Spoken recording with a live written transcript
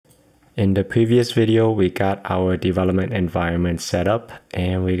In the previous video, we got our development environment set up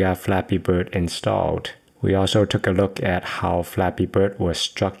and we got Flappy Bird installed. We also took a look at how Flappy Bird was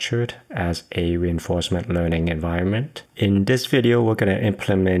structured as a reinforcement learning environment. In this video, we're going to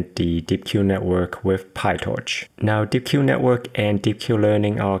implement the DeepQ network with PyTorch. Now, DeepQ network and DeepQ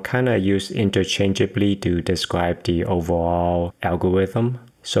learning are kind of used interchangeably to describe the overall algorithm.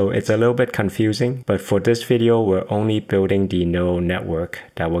 So it's a little bit confusing, but for this video, we're only building the neural network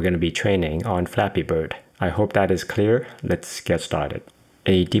that we're going to be training on Flappy Bird. I hope that is clear. Let's get started.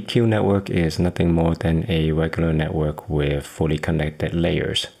 A DeepQ network is nothing more than a regular network with fully connected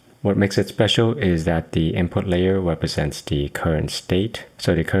layers. What makes it special is that the input layer represents the current state.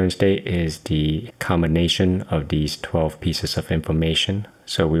 So the current state is the combination of these 12 pieces of information.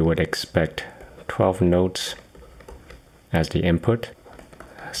 So we would expect 12 nodes as the input.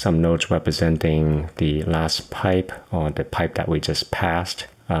 Some nodes representing the last pipe or the pipe that we just passed,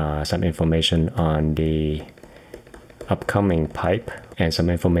 some information on the upcoming pipe, and some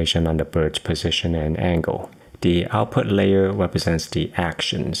information on the bird's position and angle. The output layer represents the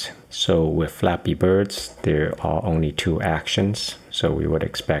actions. So with Flappy Birds, there are only 2 actions. So we would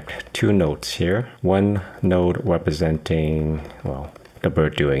expect 2 nodes here. One node representing, well, the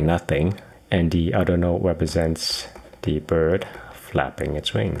bird doing nothing, and the other node represents the bird flapping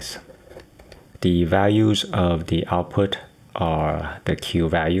its wings. The values of the output are the Q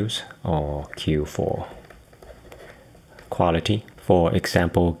values, or Q for quality. For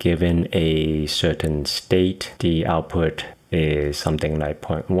example, given a certain state, the output is something like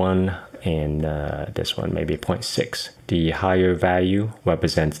 0.1 and this one maybe 0.6. The higher value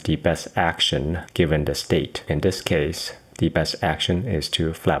represents the best action given the state. In this case, the best action is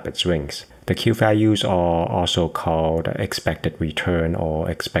to flap its wings. The Q values are also called expected return or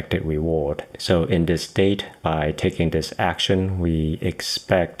expected reward. So in this state, by taking this action, we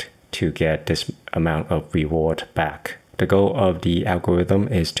expect to get this amount of reward back. The goal of the algorithm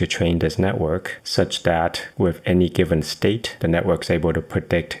is to train this network such that with any given state, the network is able to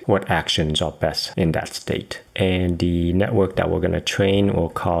predict what actions are best in that state. And the network that we're going to train, we'll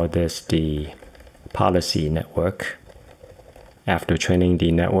call this the policy network. After training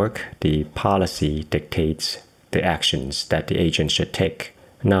the network, the policy dictates the actions that the agent should take.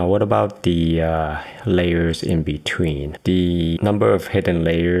 Now, what about the layers in between? The number of hidden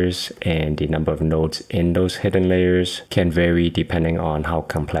layers and the number of nodes in those hidden layers can vary depending on how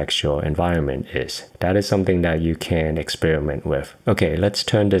complex your environment is. That is something that you can experiment with. Okay, let's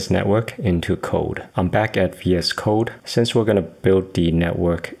turn this network into code. I'm back at VS Code. Since we're going to build the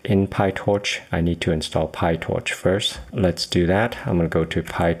network in PyTorch, I need to install PyTorch first. Let's do that. I'm going to go to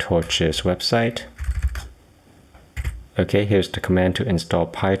PyTorch's website. Okay, here's the command to install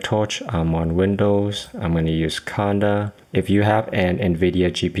PyTorch. I'm on Windows. I'm going to use Conda. If you have an NVIDIA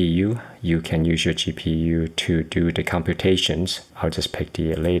GPU, you can use your GPU to do the computations. I'll just pick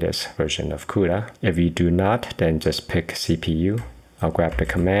the latest version of CUDA. If you do not, then just pick CPU. I'll grab the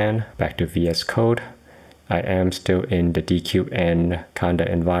command, back to VS Code. I am still in the DQN Conda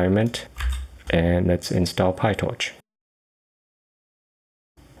environment. And let's install PyTorch.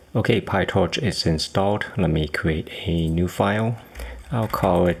 Okay, PyTorch is installed. Let me create a new file. I'll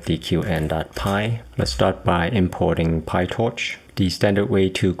call it dqn.py. Let's start by importing PyTorch. The standard way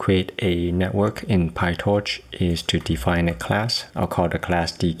to create a network in PyTorch is to define a class. I'll call the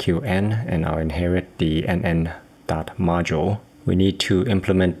class DQN and I'll inherit the nn.module. We need to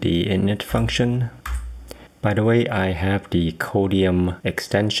implement the init function. By the way, I have the Codium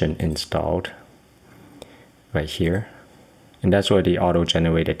extension installed right here. And that's where the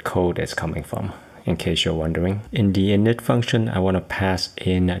auto-generated code is coming from, in case you're wondering. In the init function, I want to pass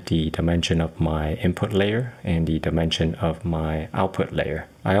in the dimension of my input layer and the dimension of my output layer.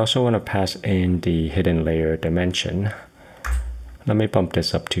 I also want to pass in the hidden layer dimension. Let me bump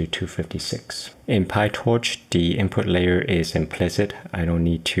this up to 256. In PyTorch, the input layer is implicit. I don't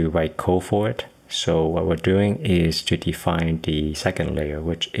need to write code for it. So what we're doing is to define the second layer,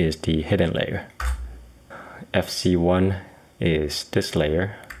 which is the hidden layer. FC1 is this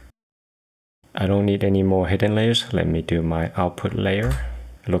layer. I don't need any more hidden layers. Let me do my output layer.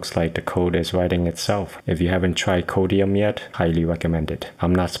 It looks like the code is writing itself. If you haven't tried Codium yet, highly recommend it.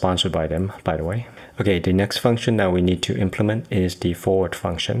 I'm not sponsored by them, by the way. Okay, the next function that we need to implement is the forward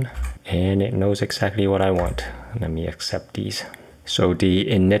function. And it knows exactly what I want. Let me accept these. So the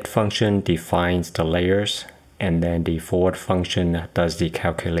init function defines the layers, and then the forward function does the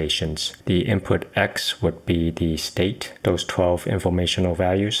calculations. The input x would be the state, those 12 informational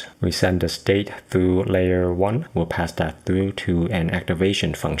values. We send the state through layer 1. We'll pass that through to an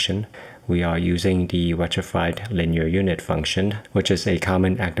activation function, we are using the retrified linear unit function, which is a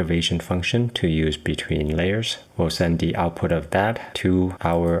common activation function to use between layers. We'll send the output of that to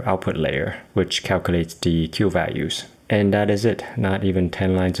our output layer, which calculates the Q values. And that is it, not even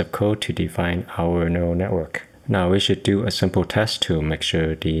 10 lines of code to define our neural network. Now we should do a simple test to make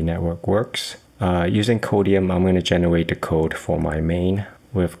sure the network works. Using Codium, I'm going to generate the code for my main.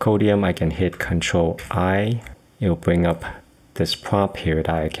 With Codium, I can hit Ctrl-I. It'll bring up this prompt here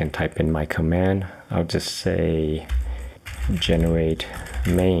that I can type in my command. I'll just say generate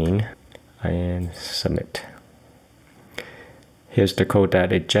main and submit. Here's the code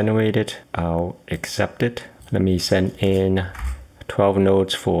that it generated. I'll accept it. Let me send in 12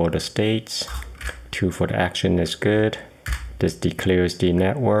 nodes for the states. 2 for the action is good. This declares the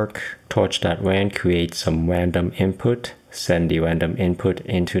network. Torch.ran creates some random input. Send the random input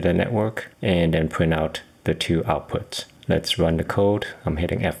into the network and then print out the 2 outputs. Let's run the code. I'm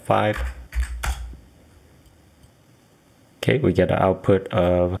hitting F5. Okay, we get an output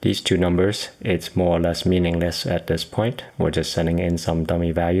of these 2 numbers. It's more or less meaningless at this point. We're just sending in some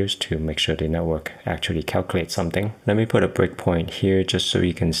dummy values to make sure the network actually calculates something. Let me put a breakpoint here just so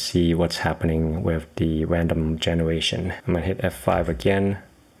you can see what's happening with the random generation. I'm gonna hit F5 again.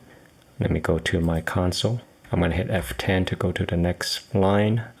 Let me go to my console. I'm gonna hit F10 to go to the next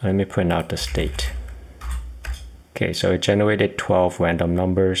line. Let me print out the state. Okay, so it generated 12 random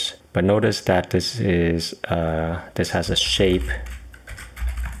numbers, but notice that this has a shape.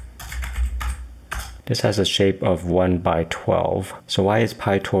 This has a shape of 1 by 12. So why is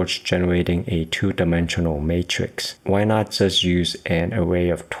PyTorch generating a 2-dimensional matrix? Why not just use an array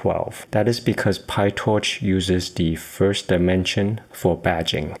of 12? That is because PyTorch uses the first dimension for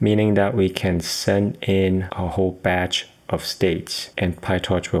batching, meaning that we can send in a whole batch of states and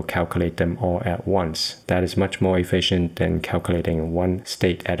PyTorch will calculate them all at once. That is much more efficient than calculating one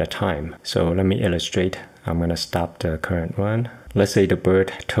state at a time. So let me illustrate. I'm going to stop the current run. Let's say the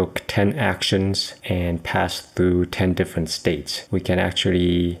bird took 10 actions and passed through 10 different states. We can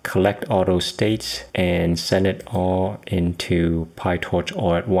actually collect all those states and send it all into PyTorch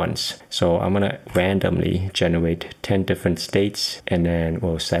all at once. So I'm going to randomly generate 10 different states and then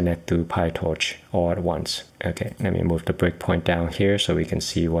we'll send it through PyTorch all at once. Okay, let me move the breakpoint down here so we can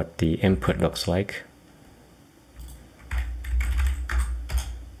see what the input looks like.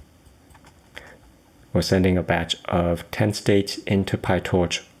 We're sending a batch of 10 states into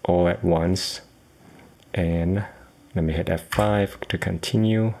PyTorch all at once. And let me hit F5 to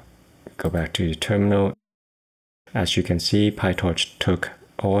continue. Go back to the terminal. As you can see, PyTorch took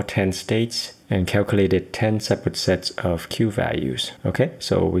all 10 states and calculated 10 separate sets of Q values. Okay,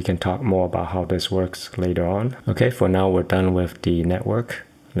 so we can talk more about how this works later on. Okay, for now we're done with the network.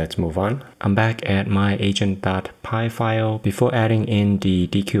 Let's move on. I'm back at my agent.py file. Before adding in the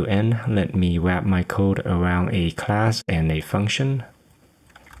DQN, let me wrap my code around a class and a function.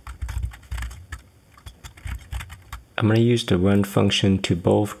 I'm going to use the run function to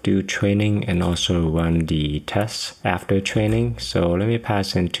both do training and also run the tests after training. So let me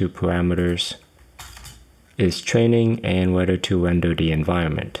pass in 2 parameters. Is training and whether to render the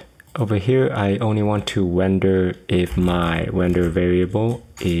environment. Over here, I only want to render if my render variable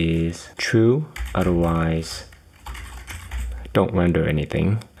is true. Otherwise, don't render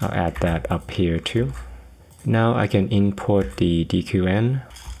anything. I'll add that up here too. Now I can import the DQN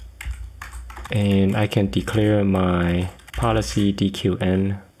and I can declare my policy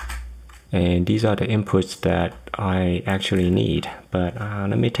DQN. And these are the inputs that I actually need. But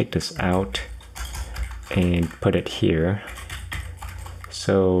let me take this out and put it here.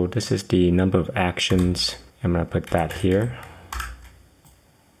 So this is the number of actions. I'm going to put that here.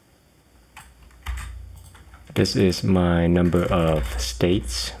 This is my number of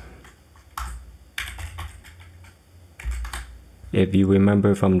states. If you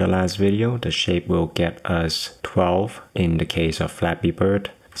remember from the last video, the shape will get us 12 in the case of Flappy Bird.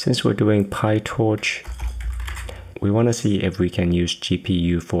 Since we're doing PyTorch, we want to see if we can use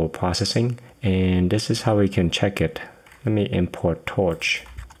GPU for processing. And this is how we can check it. Let me import torch.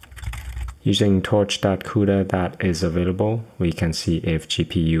 Using torch.cuda that is available, we can see if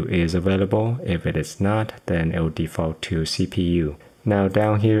GPU is available. If it is not, then it will default to CPU. Now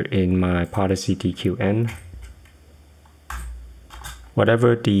down here in my policy DQN,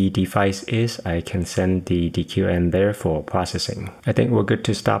 whatever the device is, I can send the DQN there for processing. I think we're good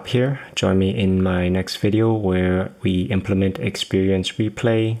to stop here. Join me in my next video where we implement experience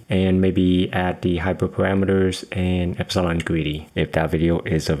replay and maybe add the hyperparameters and epsilon greedy. If that video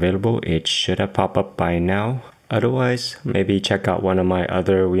is available, it should have popped up by now. Otherwise, maybe check out one of my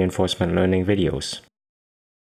other reinforcement learning videos.